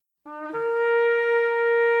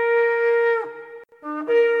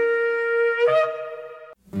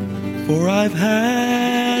I've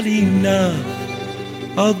had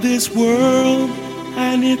enough of this world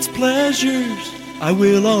and its pleasures. I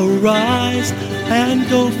will arise and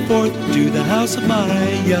go forth to the house of my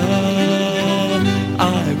Yah.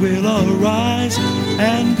 I will arise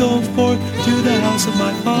and go forth to the house of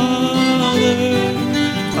my Father.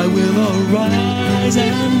 I will arise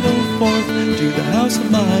and go forth to the house of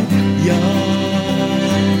my Yah.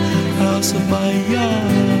 House of my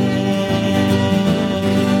Yah.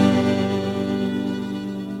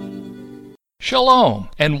 Shalom,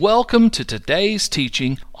 and welcome to today's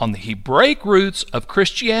teaching on the Hebraic roots of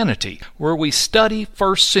Christianity, where we study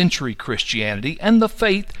first-century Christianity and the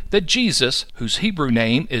faith that Jesus, whose Hebrew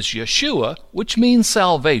name is Yeshua, which means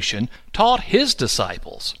salvation, taught his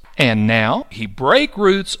disciples. And now, Hebraic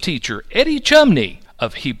roots teacher Eddie Chumney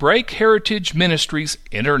of Hebraic Heritage Ministries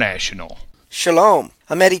International. Shalom.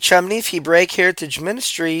 I'm Eddie Chumney of Hebraic Heritage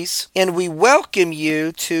Ministries, and we welcome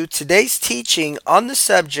you to today's teaching on the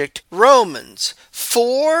subject, Romans,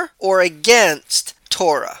 for or against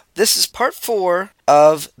Torah. This is part 4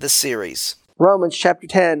 of the series. Romans chapter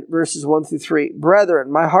 10, verses 1 through 3.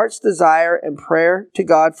 Brethren, my heart's desire and prayer to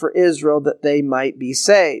God for Israel that they might be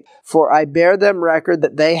saved. For I bear them record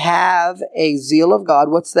that they have a zeal of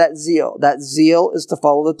God. What's that zeal? That zeal is to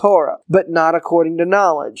follow the Torah, but not according to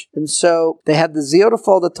knowledge. And so they have the zeal to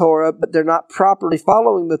follow the Torah, but they're not properly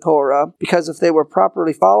following the Torah, because if they were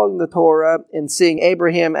properly following the Torah and seeing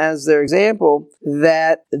Abraham as their example,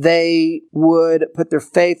 that they would put their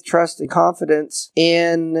faith, trust, and confidence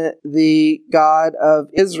in the God of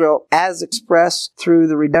Israel as expressed through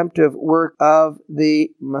the redemptive work of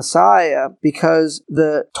the Messiah, because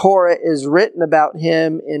the Torah is written about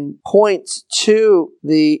him and points to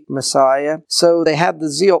the Messiah. So they have the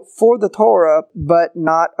zeal for the Torah, but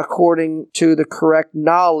not according to the correct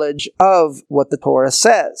knowledge of what the Torah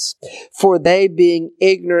says. For they, being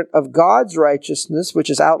ignorant of God's righteousness, which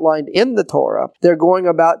is outlined in the Torah, they're going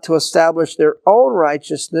about to establish their own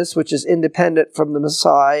righteousness, which is independent from the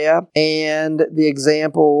Messiah and the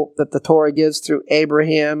example that the Torah gives through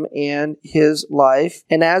Abraham and his life.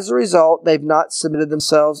 And as a result, they've not submitted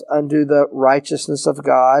themselves unto the righteousness of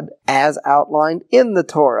God as outlined in the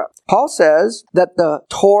Torah. Paul says that the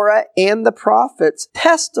Torah and the prophets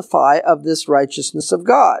testify of this righteousness of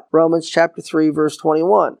God. Romans chapter 3, verse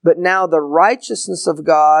 21. But now the righteousness of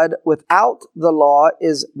God without the law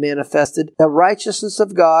is manifested, the righteousness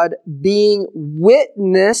of God being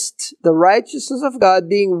witnessed,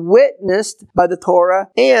 by the Torah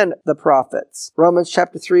and the prophets. Romans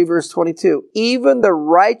chapter 3, verse 22. Even the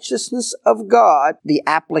righteousness of God, the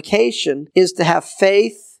application, is to have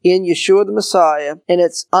faith in Yeshua the Messiah, and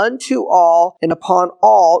it's unto all and upon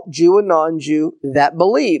all, Jew and non-Jew, that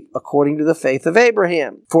believe, according to the faith of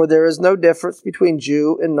Abraham. For there is no difference between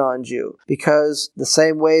Jew and non-Jew, because the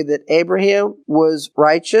same way that Abraham was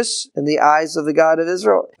righteous in the eyes of the God of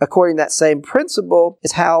Israel, according to that same principle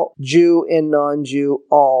is how Jew and non-Jew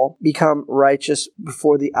all become righteous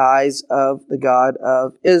before the eyes of the God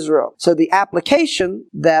of Israel. So the application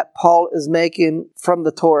that Paul is making from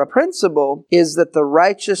the Torah principle is that the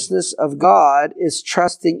righteousness of God is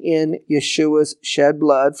trusting in Yeshua's shed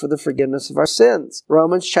blood for the forgiveness of our sins.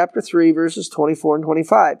 Romans chapter 3, verses 24 and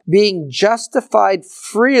 25. Being justified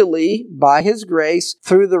freely by his grace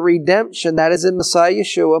through the redemption that is in Messiah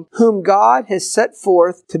Yeshua, whom God has set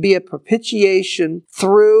forth to be a propitiation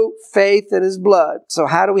through faith in his blood. So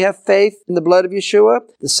how do we have faith in the blood of Yeshua?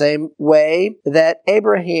 The same way that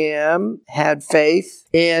Abraham had faith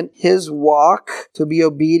in his walk to be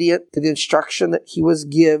obedient to the instruction that he was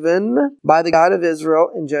given by the God of Israel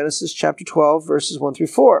in Genesis chapter 12, verses 1 through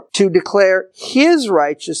 4, to declare his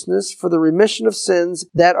righteousness for the remission of sins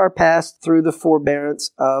that are passed through the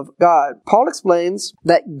forbearance of God. Paul explains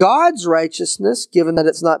that God's righteousness, given that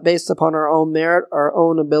it's not based upon our own merit, our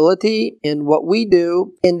own ability in what we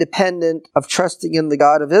do, independent of trusting in the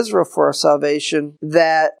God of Israel for our salvation,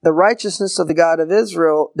 that the righteousness of the God of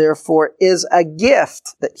Israel, therefore, is a gift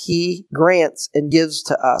that he grants and gives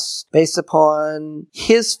to us based upon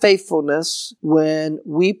his faithfulness when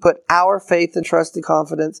we put our faith and trust and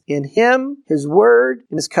confidence in him, his word,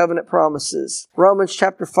 and his covenant promises. Romans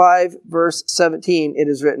chapter 5, verse 17, it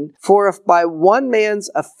is written, For if by one man's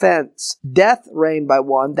offense death reigned by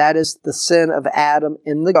one, that is the sin of Adam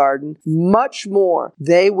in the garden, much more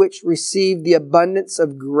they which receive the abundance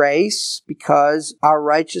of grace, because our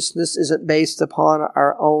righteousness isn't based upon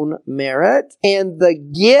our own merit, and the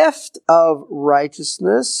gift of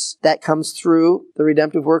righteousness that comes through the redemption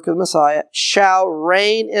redemptive work of the Messiah, shall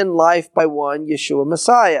reign in life by one Yeshua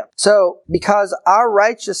Messiah. So, because our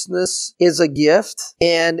righteousness is a gift,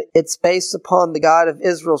 and it's based upon the God of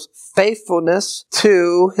Israel's faithfulness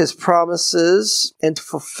to his promises and to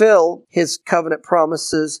fulfill his covenant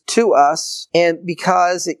promises to us, and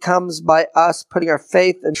because it comes by us putting our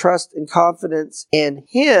faith and trust and confidence in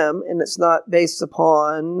him, and it's not based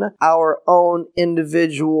upon our own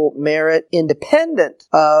individual merit independent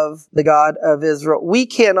of the God of Israel, we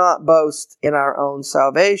cannot boast in our own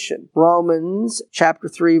salvation. Romans chapter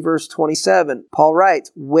 3 verse 27, Paul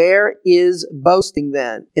writes, where is boasting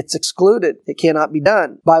then? It's excluded. It cannot be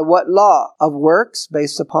done. By what law? Of works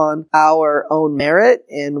based upon our own merit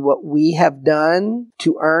and what we have done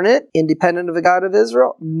to earn it, independent of the God of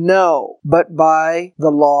Israel? No, but by the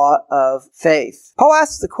law of faith. Paul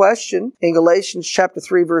asks the question in Galatians chapter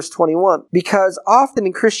 3 verse 21, because often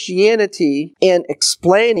in Christianity, in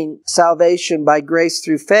explaining salvation by grace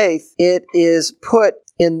through faith, it is put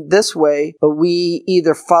in this way, but we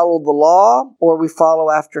either follow the law or we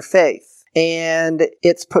follow after faith. And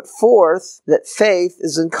it's put forth that faith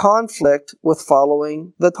is in conflict with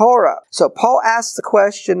following the Torah. So Paul asks the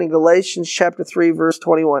question in Galatians chapter 3 verse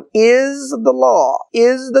 21, is the law,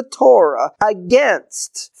 is the Torah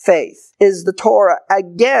against faith? Is the Torah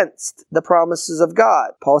against the promises of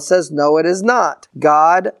God? Paul says, no, it is not.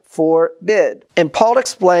 God forbid. And Paul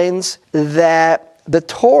explains that the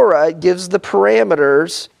Torah gives the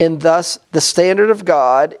parameters and thus the standard of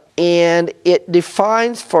God, and it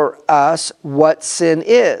defines for us what sin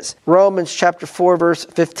is. Romans chapter 4 verse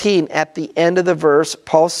 15, at the end of the verse,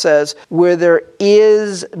 Paul says, where there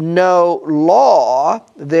is no law,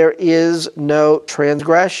 there is no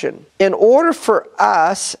transgression. In order for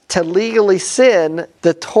us to legally sin,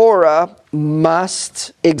 the Torah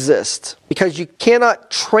must exist, because you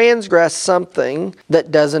cannot transgress something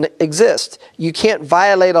that doesn't exist. You can't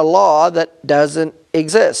violate a law that doesn't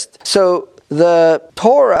exist. So the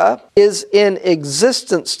Torah is in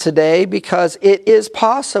existence today because it is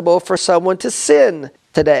possible for someone to sin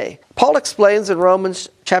today. Paul explains in Romans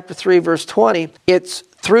chapter 3 verse 20, it's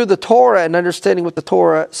through the Torah and understanding what the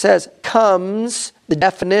Torah says comes the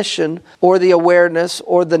definition or the awareness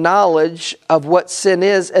or the knowledge of what sin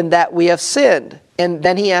is and that we have sinned. And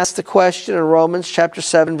then he asks the question in Romans chapter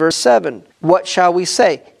 7 verse 7, what shall we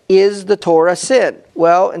say? Is the Torah sin?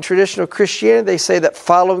 Well, in traditional Christianity, they say that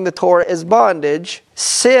following the Torah is bondage.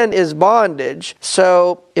 Sin is bondage.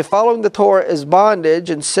 So if following the Torah is bondage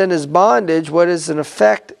and sin is bondage, what is in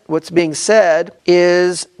effect, what's being said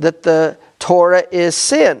is that the Torah is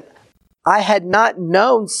sin. I had not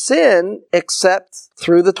known sin except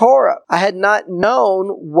through the Torah. I had not known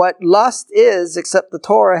what lust is except the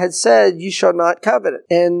Torah had said, you shall not covet it.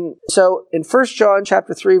 And so in 1 John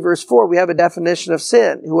chapter 3 verse 4, we have a definition of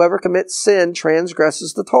sin. Whoever commits sin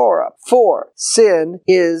transgresses the Torah. For sin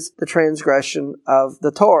is the transgression of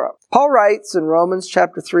the Torah. Paul writes in Romans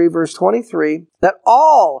chapter 3 verse 23 that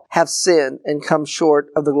all have sinned and come short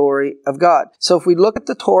of the glory of God. So if we look at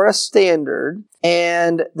the Torah standard,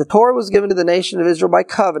 and the Torah was given to the nation of Israel by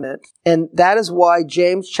covenant, and that is why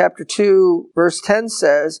James chapter 2 verse 10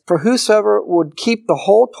 says, for whosoever would keep the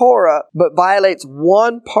whole Torah but violates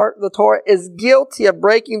one part of the Torah is guilty of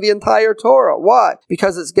breaking the entire Torah. Why?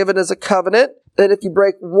 Because it's given as a covenant. That if you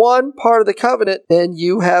break one part of the covenant, then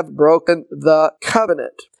you have broken the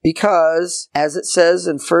covenant. Because, as it says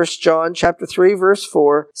in 1 John chapter 3 verse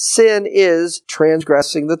 4, sin is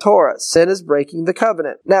transgressing the Torah. Sin is breaking the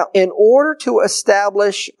covenant. Now, in order to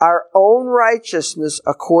establish our own righteousness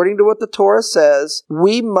according to what the Torah says,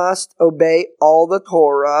 we must obey all the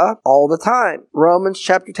Torah all the time. Romans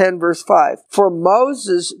chapter 10 verse 5. For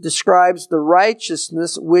Moses describes the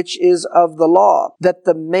righteousness which is of the law, that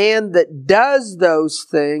the man that does those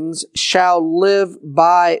things shall live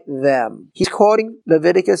by them. He's quoting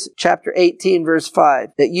Leviticus chapter 18 verse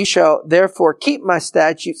 5, that you shall therefore keep my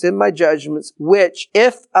statutes and my judgments, which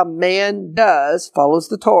if a man does, follows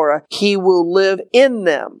the Torah, he will live in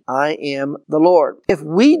them. I am the Lord. If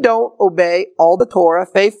we don't obey all the Torah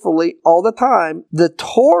faithfully all the time, the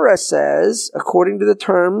Torah says, according to the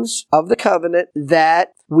terms of the covenant,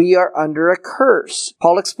 that we are under a curse.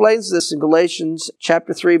 Paul explains this in Galatians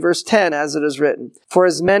chapter 3 verse 10 as it is written. For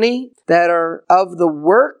as many that are of the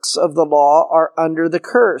works of the law are under the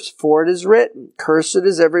curse. For it is written, cursed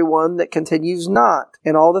is everyone that continues not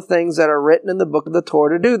in all the things that are written in the book of the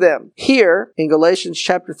Torah to do them. Here in Galatians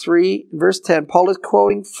chapter 3 verse 10, Paul is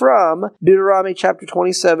quoting from Deuteronomy chapter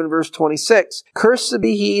 27 verse 26. Cursed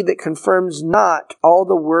be he that confirms not all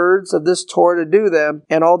the words of this Torah to do them,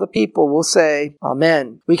 and all the people will say,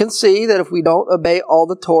 Amen. we can see that if we don't obey all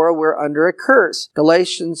the Torah, we're under a curse.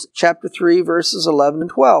 Galatians chapter 3, verses 11 and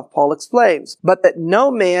 12, Paul explains, but that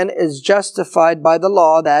no man is justified by the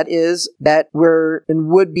law, that is, that we're and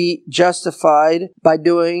would be justified by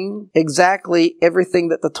doing exactly everything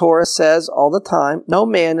that the Torah says all the time. No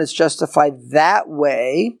man is justified that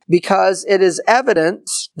way, because it is evident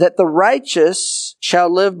that the righteous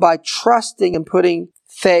shall live by trusting and putting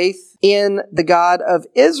faith in the God of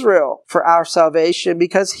Israel for our salvation,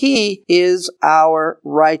 because He is our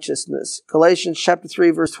righteousness. Galatians chapter 3,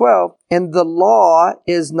 verse 12, and the law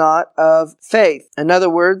is not of faith. In other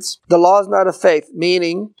words, the law is not of faith,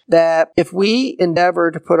 meaning that if we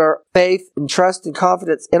endeavor to put our faith and trust and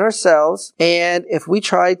confidence in ourselves, and if we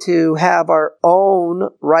try to have our own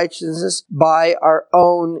righteousness by our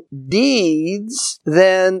own deeds,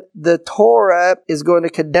 then the Torah is going to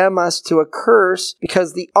condemn us to a curse,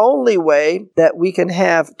 because the only way that we can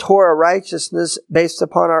have Torah righteousness based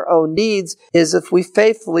upon our own deeds is if we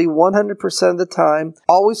faithfully 100% of the time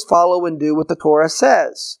always follow and do what the Torah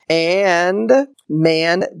says. And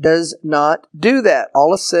man does not do that.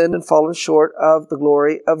 All have sinned and fallen short of the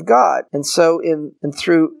glory of God. And so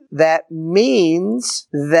through that means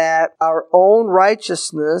that our own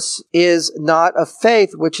righteousness is not of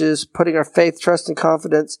faith, which is putting our faith, trust, and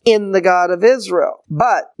confidence in the God of Israel.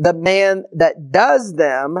 But the man that does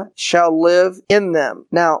them shall live in them.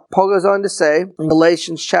 Now, Paul goes on to say in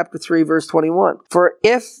Galatians chapter 3, verse 21, for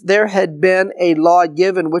if there had been a law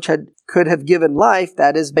given which could have given life,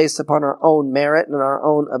 that is based upon our own merit and our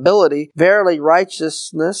own ability, verily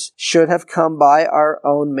righteousness should have come by our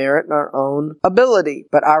own merit and our own ability.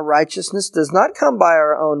 But our righteousness does not come by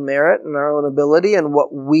our own merit and our own ability and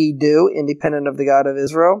what we do independent of the God of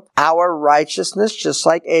Israel. Our righteousness, just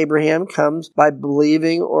like Abraham, comes by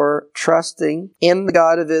believing or trusting in the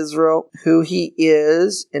God of Israel, who He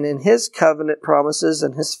is, and in His covenant promises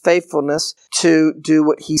and His faithfulness to do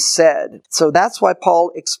what He said. So that's why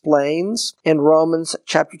Paul explains in Romans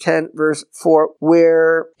chapter 10, verse 4,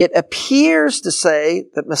 where it appears to say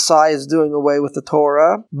that Messiah is doing away with the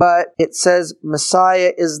Torah, but it says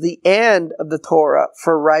Messiah is the end of the Torah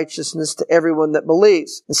for righteousness to everyone that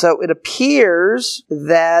believes. And so it appears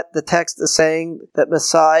that the text is saying that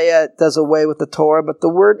Messiah does away with the Torah, but the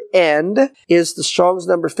word end is the Strong's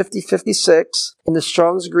number 5056 in the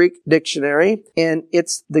Strong's Greek dictionary, and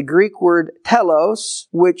it's the Greek word telos,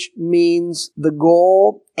 which means the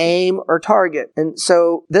goal, aim, or target. And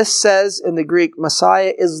so this says in the Greek,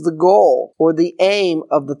 Messiah is the goal or the aim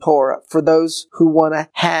of the Torah for those who want to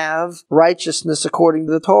have righteousness according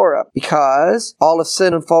to the Torah, because all have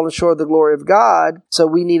sinned and fallen short of the glory of God. So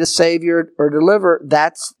we need a Savior or deliverer.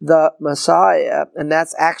 That's the Messiah, and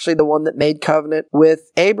that's actually the one that made covenant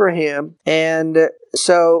with Abraham. And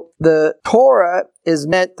so the Torah is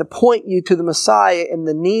meant to point you to the Messiah and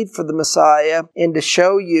the need for the Messiah, and to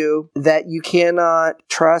show you that you cannot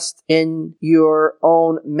trust in your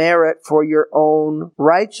own merit for your own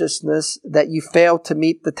righteousness, that you fail to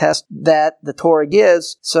meet the test that the Torah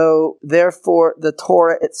gives. So therefore, the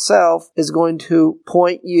Torah itself is going to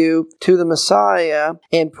point you to the Messiah,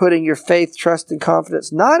 and putting your faith, trust, and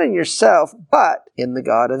confidence not in yourself, but in the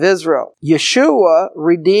God of Israel. Yeshua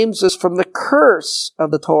redeems us from the curse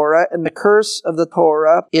of the Torah, and the curse of the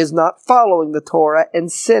Torah is not following the Torah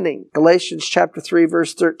and sinning. Galatians chapter 3,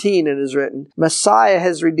 verse 13, it is written, Messiah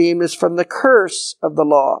has redeemed us from the curse of the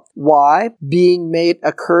law. Why? Being made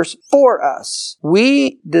a curse for us.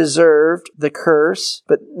 We deserved the curse,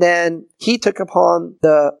 but then He took upon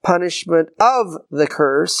the punishment of the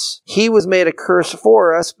curse. He was made a curse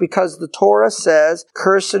for us, because the Torah says,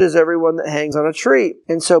 cursed is everyone that hangs on a tree.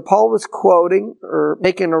 And so Paul was quoting or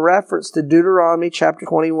making a reference to Deuteronomy chapter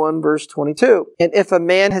 21, verse 22. And if a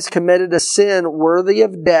man has committed a sin worthy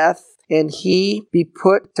of death, and he be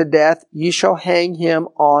put to death, ye shall hang him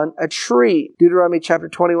on a tree. Deuteronomy chapter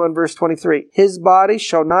 21, verse 23. His body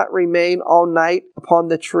shall not remain all night upon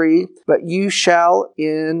the tree, but you shall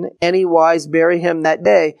in any wise bury him that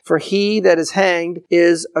day. For he that is hanged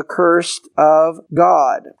is accursed of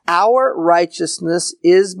God. Our righteousness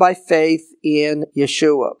is by faith in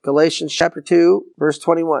Yeshua. Galatians chapter 2, verse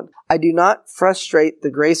 21. I do not frustrate the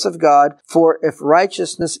grace of God, for if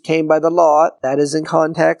righteousness came by the law, that is in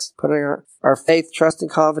context, putting our faith, trust, and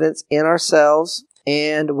confidence in ourselves,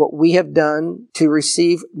 and what we have done to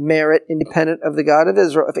receive merit independent of the God of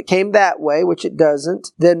Israel. If it came that way, which it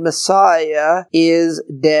doesn't, then Messiah is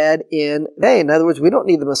dead in vain. In other words, we don't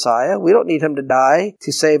need the Messiah. We don't need him to die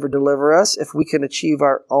to save or deliver us if we can achieve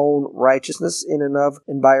our own righteousness in and of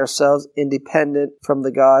and by ourselves, independent from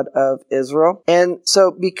the God of Israel. And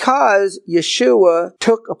so because Yeshua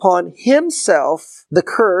took upon himself the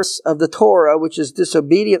curse of the Torah, which is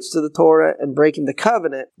disobedience to the Torah and breaking the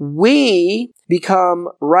covenant, we become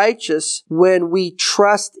righteous when we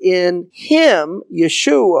trust in him,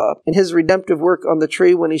 Yeshua, and his redemptive work on the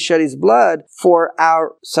tree when he shed his blood for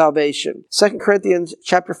our salvation. 2 Corinthians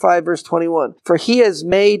chapter 5, verse 21. For he has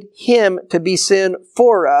made him to be sin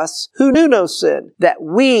for us, who knew no sin, that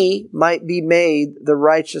we might be made the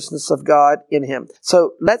righteousness of God in him.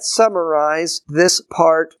 So let's summarize this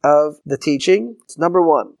part of the teaching. Number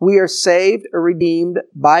one, we are saved or redeemed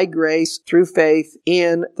by grace through faith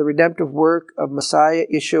in the redemptive work of Messiah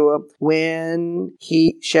Yeshua when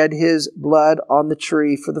he shed his blood on the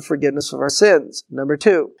tree for the forgiveness of our sins. Number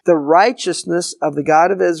two, the righteousness of the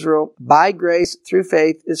God of Israel by grace through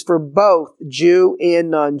faith is for both Jew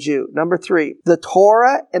and non-Jew. Number three, the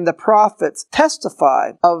Torah and the prophets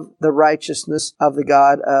testify of the righteousness of the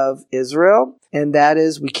God of Israel, and that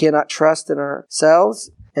is we cannot trust in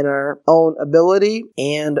ourselves and our own ability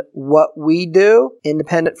and what we do,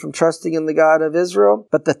 independent from trusting in the God of Israel.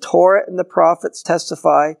 But the Torah and the prophets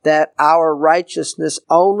testify that our righteousness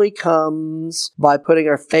only comes by putting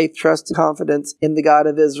our faith, trust, and confidence in the God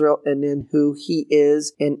of Israel and in who he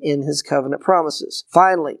is and in his covenant promises.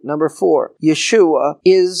 Finally, number four, Yeshua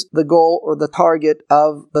is the goal or the target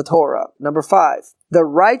of the Torah. Number five, the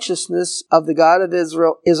righteousness of the God of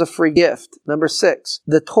Israel is a free gift. Number six,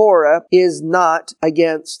 the Torah is not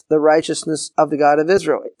against the righteousness of the God of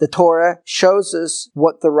Israel. The Torah shows us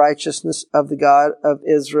what the righteousness of the God of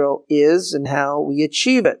Israel is and how we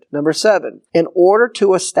achieve it. Number seven, in order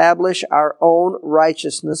to establish our own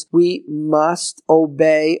righteousness, we must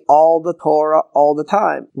obey all the Torah all the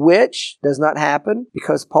time, which does not happen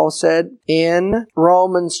because Paul said in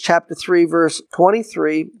Romans chapter 3, verse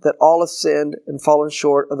 23, that all have sinned and fallen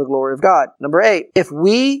short of the glory of God. Number eight, if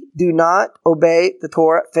we do not obey the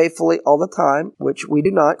Torah faithfully all the time, which we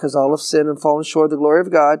do not because all have sinned and fallen short of the glory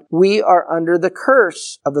of God, we are under the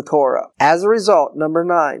curse of the Torah. As a result, number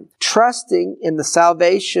nine, trusting in the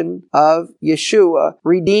salvation of Yeshua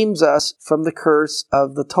redeems us from the curse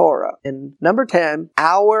of the Torah. And number 10,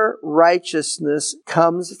 our righteousness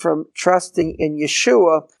comes from trusting in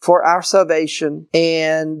Yeshua for our salvation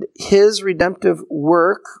and his redemptive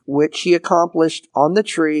work, which he accomplished on the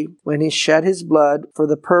tree when he shed his blood for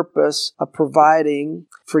the purpose of providing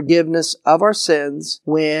forgiveness of our sins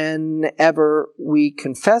whenever we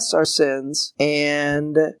confess our sins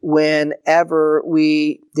and whenever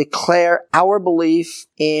we declare our belief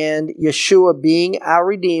in Yeshua being our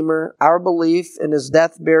Redeemer, our belief in his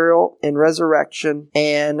death, burial, and resurrection,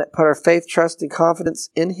 and put our faith, trust, and confidence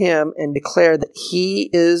in him and declare that he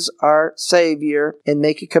is our Savior and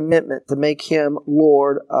make a commitment to make him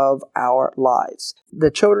Lord of our lives.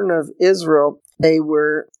 The children of Israel, they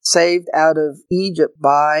were saved out of Egypt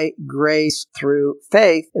by grace through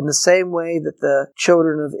faith in the same way that the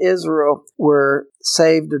children of Israel were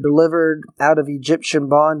saved or delivered out of Egyptian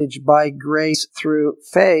bondage by grace through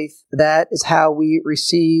faith. That is how we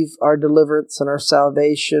receive our deliverance and our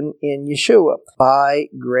salvation in Yeshua, by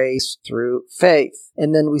grace through faith.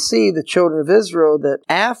 And then we see the children of Israel that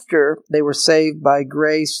after they were saved by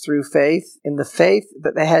grace through faith, and the faith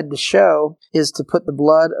that they had to show is to put the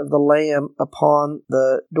blood of the Lamb upon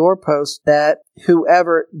the doorpost, that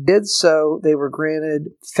whoever did so, they were granted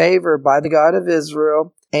favor by the God of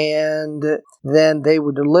Israel, and then they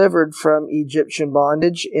were delivered from Egyptian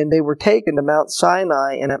bondage, and they were taken to Mount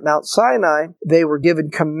Sinai. And at Mount Sinai, they were given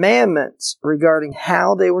commandments regarding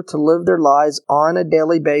how they were to live their lives on a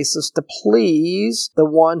daily basis to please the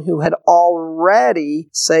one who had already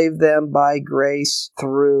saved them by grace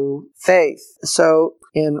through faith. So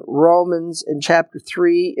in Romans in chapter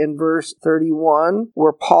 3 in verse 31,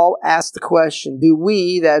 where Paul asked the question, do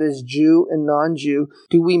we, that is Jew and non-Jew,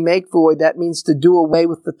 do we make void? That means to do away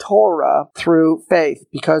with the Torah through faith,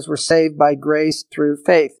 because we're saved by grace through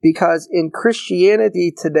faith. Because in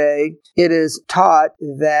Christianity today, it is taught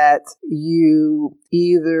that you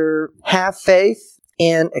either have faith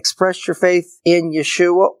and express your faith in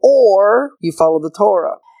Yeshua, or you follow the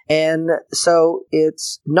Torah. And so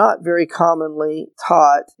it's not very commonly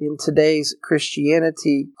taught in today's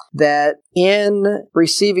Christianity that in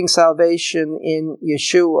receiving salvation in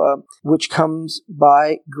Yeshua, which comes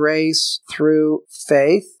by grace through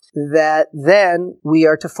faith, that then we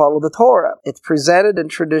are to follow the Torah. It's presented in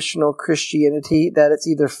traditional Christianity that it's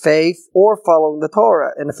either faith or following the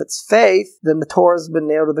Torah. And if it's faith, then the Torah has been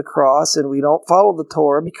nailed to the cross, and we don't follow the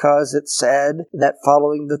Torah because it said that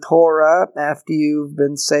following the Torah after you've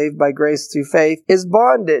been saved by grace through faith is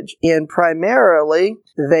bondage. And primarily,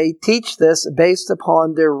 they teach this based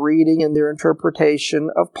upon their reading and their interpretation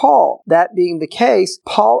of Paul. That being the case,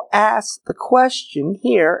 Paul asks the question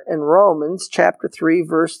here in Romans chapter 3,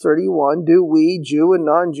 verse 31, do we, Jew and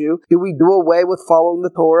non-Jew, do we do away with following the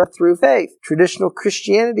Torah through faith? Traditional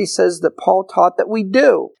Christianity says that Paul taught that we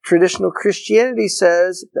do. Traditional Christianity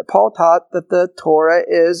says that Paul taught that the Torah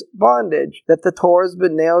is bondage, that the Torah has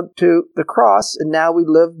been nailed to the cross, and now we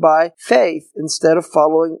live by faith instead of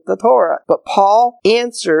following the Torah. But Paul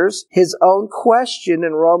answers his own question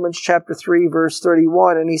in Romans chapter 3, verse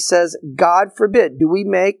 31, and he says, God forbid. Do we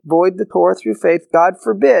make void the Torah through faith? God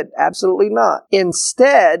forbid. Absolutely not.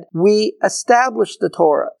 Instead, we establish the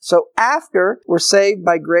Torah. So after we're saved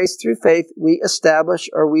by grace through faith, we establish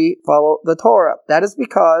or we follow the Torah. That is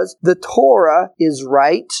because the Torah is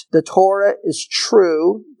right, the Torah is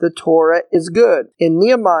true, the Torah is good. In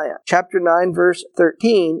Nehemiah chapter 9, verse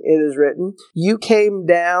 13, it is written, you came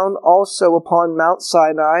down also upon Mount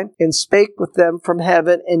Sinai and spake with them from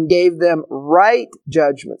heaven and gave them right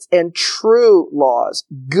judgments and true laws,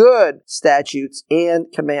 good statutes and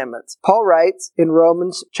commandments. Paul writes in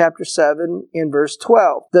Romans chapter 7 in verse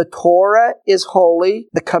 12, the Torah is holy,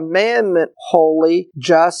 the commandment holy,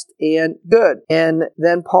 just, and good. And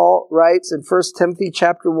then Paul writes in 1 Timothy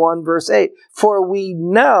chapter 1 verse 8, for we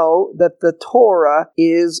know that the Torah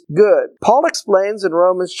is good. Paul explains in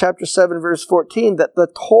Romans chapter 7 verse 14 that the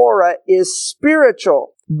Torah is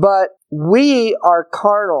spiritual, but we are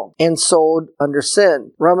carnal and sold under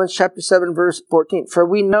sin. Romans chapter 7 verse 14. For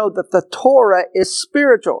we know that the Torah is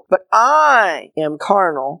spiritual, but I am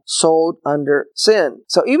carnal, sold under sin.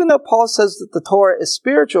 So even though Paul says that the Torah is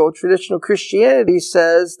spiritual, traditional Christianity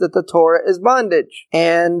says that the Torah is bondage.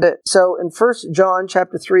 And so in 1 John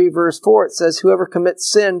chapter 3 verse 4 it says, whoever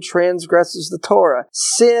commits sin transgresses the Torah.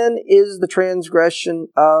 Sin is the transgression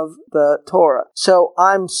of the Torah. So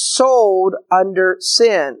I'm sold under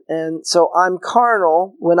sin. And so I'm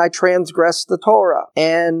carnal when I transgress the Torah.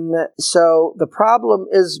 And so the problem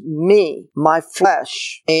is me, my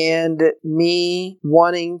flesh, and me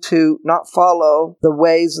wanting to not follow the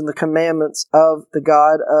ways and the commandments of the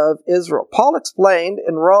God of Israel. Paul explained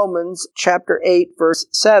in Romans chapter 8 verse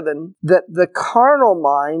 7 that the carnal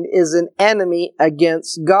mind is an enemy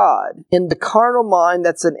against God. And the carnal mind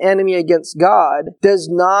that's an enemy against God does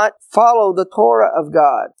not follow the Torah of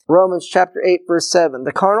God. Romans chapter 8 verse 7.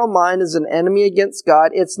 The carnal mind is an enemy against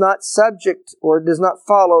God. It's not subject or does not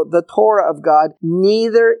follow the Torah of God.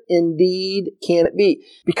 Neither indeed can it be,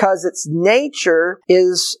 because its nature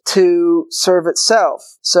is to serve itself.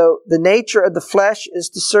 So the nature of the flesh is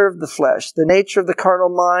to serve the flesh. The nature of the carnal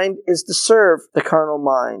mind is to serve the carnal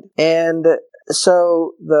mind. And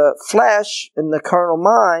so the flesh and the carnal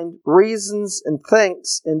mind reasons and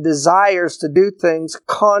thinks and desires to do things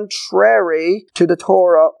contrary to the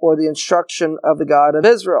Torah or the instruction of the God of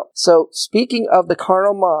Israel. So speaking of the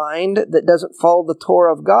carnal mind that doesn't follow the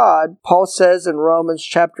Torah of God, Paul says in Romans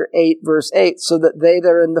chapter 8 verse 8, so that they that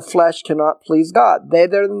are in the flesh cannot please God. They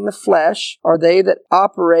that are in the flesh are they that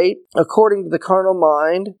operate according to the carnal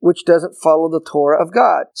mind, which doesn't follow the Torah of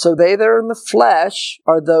God. So they that are in the flesh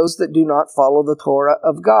are those that do not follow the Torah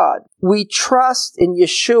of God. We trust in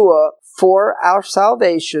Yeshua for our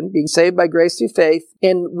salvation, being saved by grace through faith,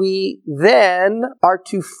 and we then are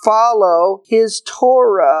to follow His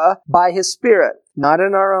Torah by His Spirit. Not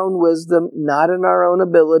in our own wisdom, not in our own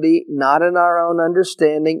ability, not in our own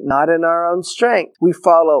understanding, not in our own strength. We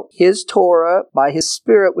follow His Torah by His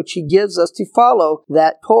Spirit, which He gives us to follow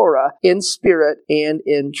that Torah in spirit and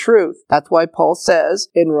in truth. That's why Paul says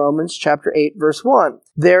in Romans chapter 8 verse 1,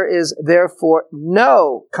 there is therefore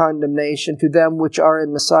no condemnation to them which are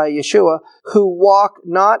in Messiah Yeshua, who walk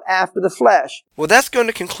not after the flesh. Well, that's going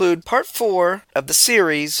to conclude part 4 of the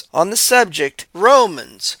series on the subject,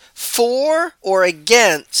 Romans, for or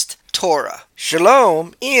against Torah.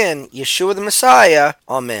 Shalom in Yeshua the Messiah.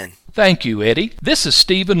 Amen. Thank you, Eddie. This is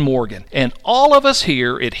Stephen Morgan, and all of us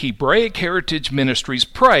here at Hebraic Heritage Ministries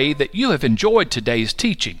pray that you have enjoyed today's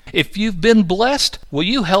teaching. If you've been blessed, will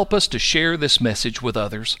you help us to share this message with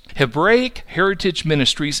others? Hebraic Heritage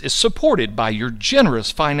Ministries is supported by your generous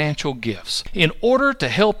financial gifts. In order to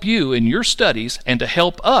help you in your studies and to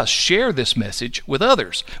help us share this message with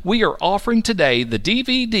others, we are offering today the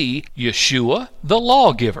DVD Yeshua the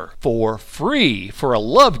Lawgiver for free for a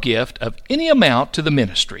love gift of any amount to the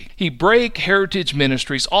ministry. Hebraic Heritage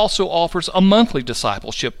Ministries also offers a monthly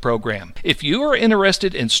discipleship program. If you are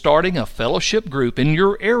interested in starting a fellowship group in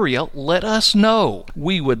your area, let us know.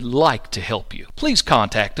 We would like to help you. Please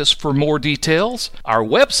contact us for more details. Our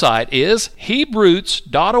website is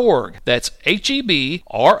Hebroots.org. That's HEBROOTS.org.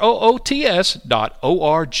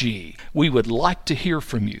 We would like to hear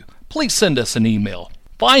from you. Please send us an email.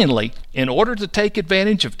 Finally, in order to take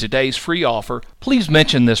advantage of today's free offer, please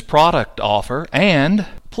mention this product offer and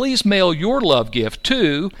please mail your love gift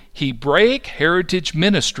to Hebraic Heritage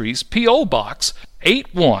Ministries, P.O. Box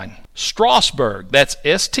 81, Strasburg, that's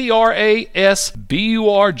Strasburg,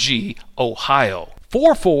 Ohio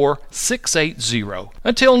 44680.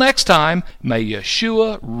 Until next time, may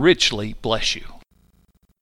Yeshua richly bless you.